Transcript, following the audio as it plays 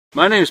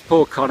My name is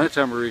Paul Connett.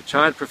 I'm a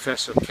retired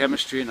professor of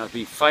chemistry and I've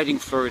been fighting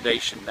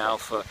fluoridation now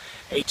for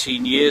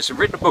 18 years and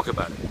written a book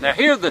about it. Now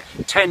here are the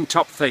 10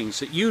 top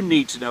things that you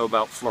need to know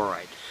about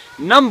fluoride.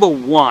 Number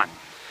one,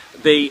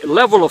 the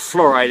level of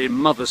fluoride in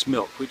mother's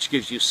milk, which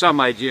gives you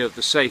some idea of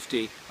the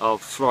safety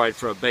of fluoride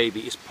for a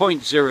baby, is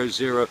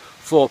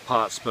 0.004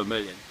 parts per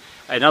million.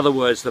 In other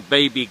words, the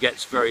baby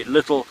gets very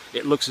little.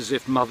 It looks as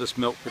if mother's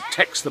milk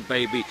protects the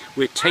baby.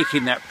 We're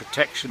taking that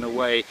protection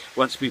away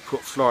once we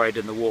put fluoride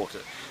in the water.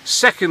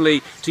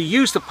 Secondly, to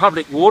use the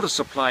public water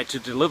supply to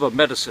deliver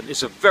medicine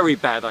is a very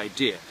bad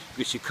idea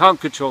because you can't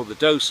control the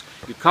dose,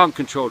 you can't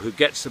control who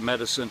gets the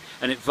medicine,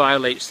 and it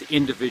violates the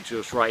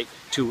individual's right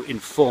to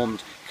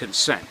informed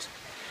consent.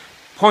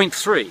 Point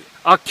three,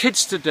 our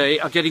kids today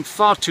are getting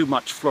far too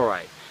much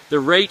fluoride. The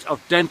rate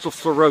of dental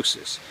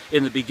fluorosis.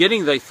 In the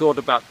beginning they thought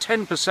about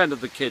 10%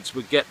 of the kids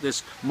would get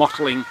this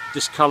mottling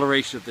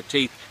discoloration of the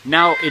teeth.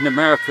 Now in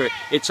America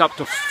it's up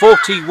to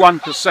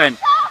 41%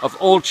 of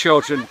all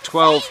children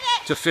 12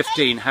 to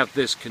 15 have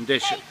this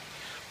condition.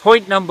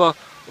 Point number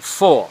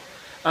four,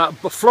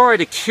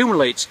 fluoride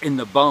accumulates in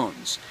the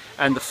bones.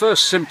 And the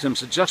first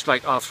symptoms are just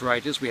like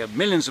arthritis. We have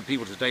millions of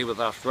people today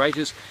with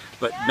arthritis,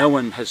 but no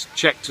one has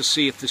checked to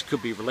see if this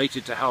could be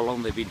related to how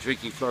long they've been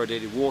drinking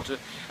fluoridated water.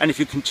 And if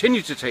you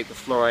continue to take the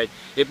fluoride,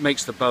 it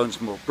makes the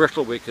bones more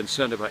brittle. We're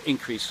concerned about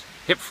increased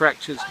hip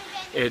fractures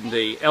in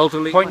the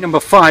elderly. Point number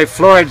five,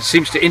 fluoride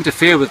seems to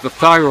interfere with the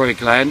thyroid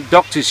gland.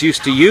 Doctors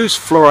used to use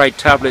fluoride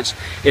tablets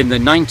in the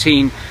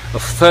 1930s,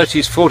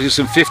 40s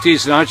and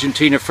 50s in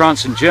Argentina,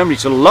 France and Germany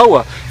to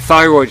lower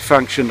thyroid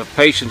function of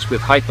patients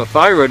with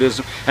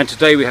hyperthyroidism, and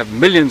today we have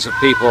millions of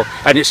people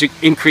and it's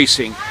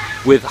increasing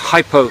with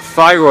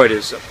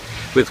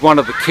hypothyroidism, with one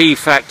of the key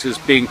factors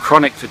being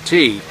chronic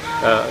fatigue,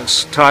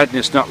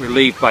 tiredness not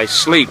relieved by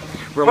sleep.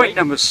 Point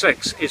number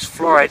six is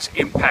fluoride's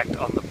impact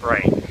on the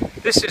brain.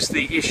 This is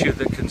the issue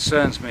that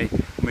concerns me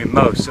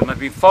most, and I've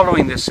been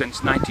following this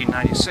since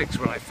 1996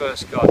 when I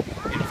first got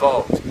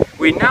involved.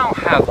 We now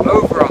have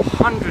over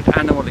 100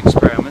 animal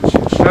experiments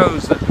which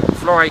shows that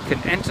fluoride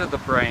can enter the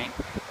brain,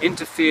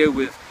 interfere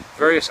with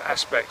various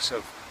aspects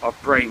of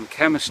brain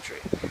chemistry.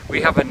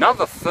 We have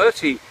another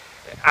 30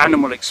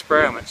 animal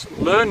experiments,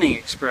 learning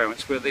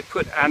experiments, where they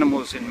put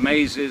animals in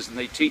mazes and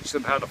they teach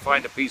them how to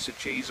find a piece of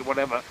cheese or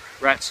whatever,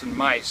 rats and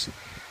mice.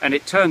 And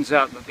it turns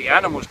out that the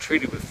animals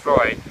treated with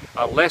fluoride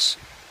are less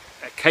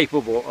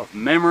capable of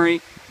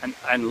memory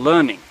and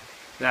learning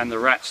than the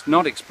rats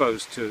not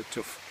exposed to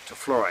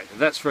fluoride. And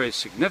that's very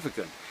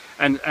significant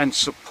and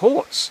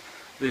supports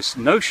this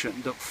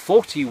notion that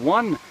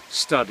 41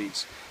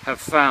 studies have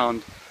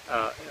found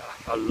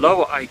a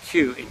lower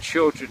IQ in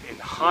children in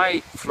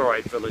high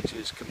fluoride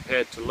villages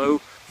compared to low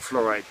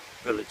fluoride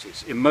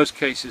villages. In most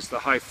cases the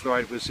high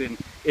fluoride was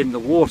in the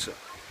water.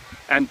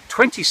 And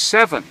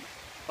 27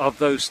 of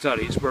those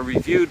studies were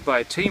reviewed by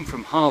a team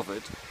from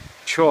Harvard,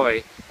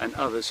 Choi and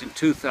others, in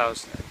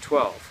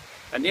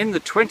 2012. And in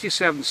the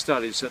 27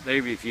 studies that they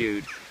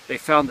reviewed, they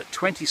found that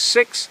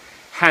 26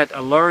 had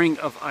a lowering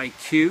of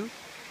IQ,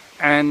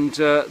 and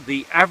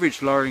the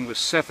average lowering was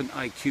 7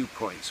 IQ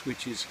points,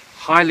 which is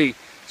highly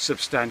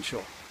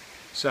substantial.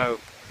 So,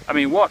 I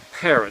mean, what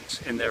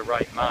parents in their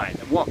right mind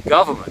and what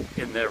government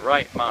in their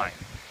right mind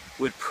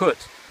would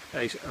put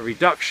a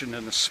reduction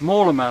in a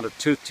small amount of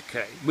tooth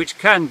decay, which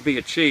can be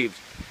achieved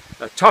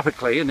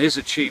topically and is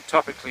achieved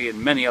topically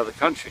in many other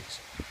countries,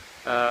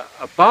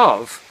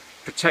 above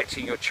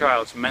protecting your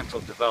child's mental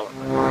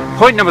development.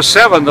 Point number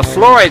seven, the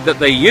fluoride that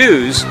they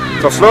use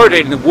for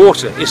fluoridating the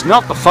water is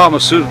not the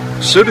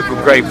pharmaceutical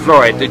grade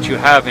fluoride that you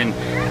have in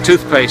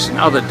toothpaste and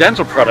other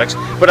dental products,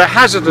 but a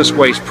hazardous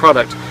waste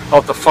product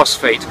of the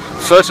phosphate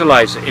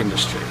fertilizer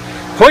industry.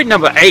 Point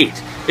number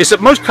eight is that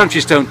most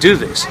countries don't do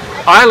this.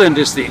 Ireland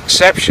is the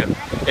exception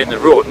in the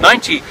rule.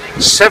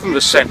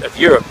 97% of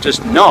Europe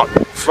does not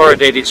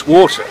fluoridate its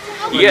water.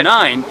 Yet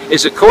 9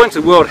 is according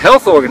to the World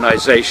Health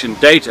Organization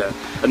data,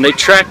 and they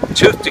track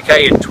tooth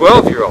decay in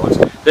 12-year-olds.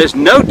 There's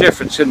no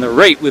difference in the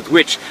rate with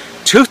which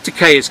tooth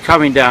decay is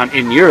coming down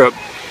in Europe,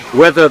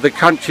 whether the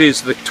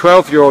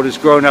 12-year-old is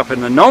grown up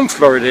in a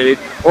non-fluoridated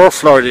or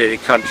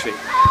fluoridated country.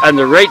 And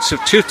the rates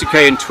of tooth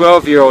decay in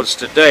 12-year-olds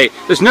today,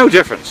 there's no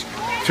difference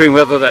between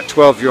whether that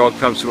 12-year-old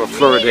comes from a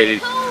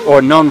fluoridated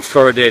or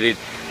non-fluoridated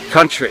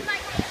country.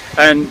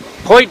 And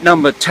point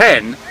number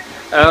 10,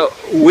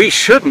 we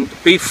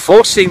shouldn't be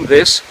forcing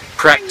this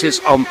practice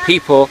on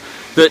people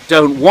that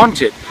don't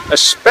want it,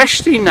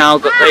 especially now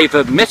that they've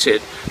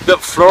admitted that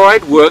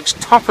fluoride works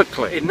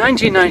topically. In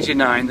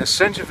 1999, the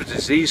Center for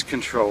Disease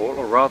Control,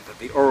 or rather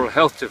the Oral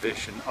Health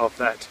Division of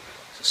that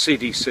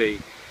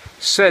CDC,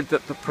 said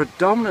that the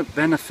predominant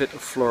benefit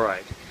of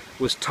fluoride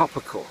was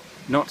topical,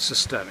 not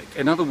systemic.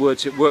 In other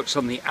words, it works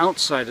on the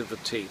outside of the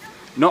teeth,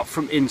 not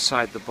from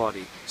inside the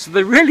body. So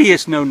there really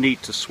is no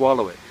need to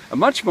swallow it. A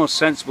much more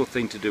sensible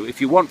thing to do, if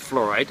you want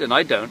fluoride, and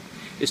I don't,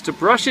 is to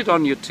brush it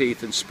on your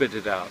teeth and spit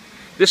it out.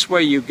 This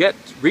way you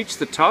reach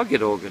the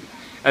target organ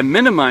and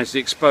minimize the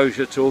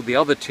exposure to all the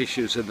other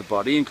tissues in the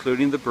body,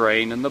 including the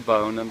brain and the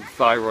bone and the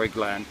thyroid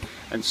gland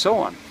and so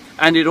on.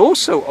 and it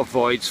also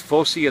avoids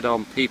forcing it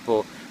on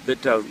people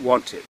that don't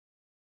want it.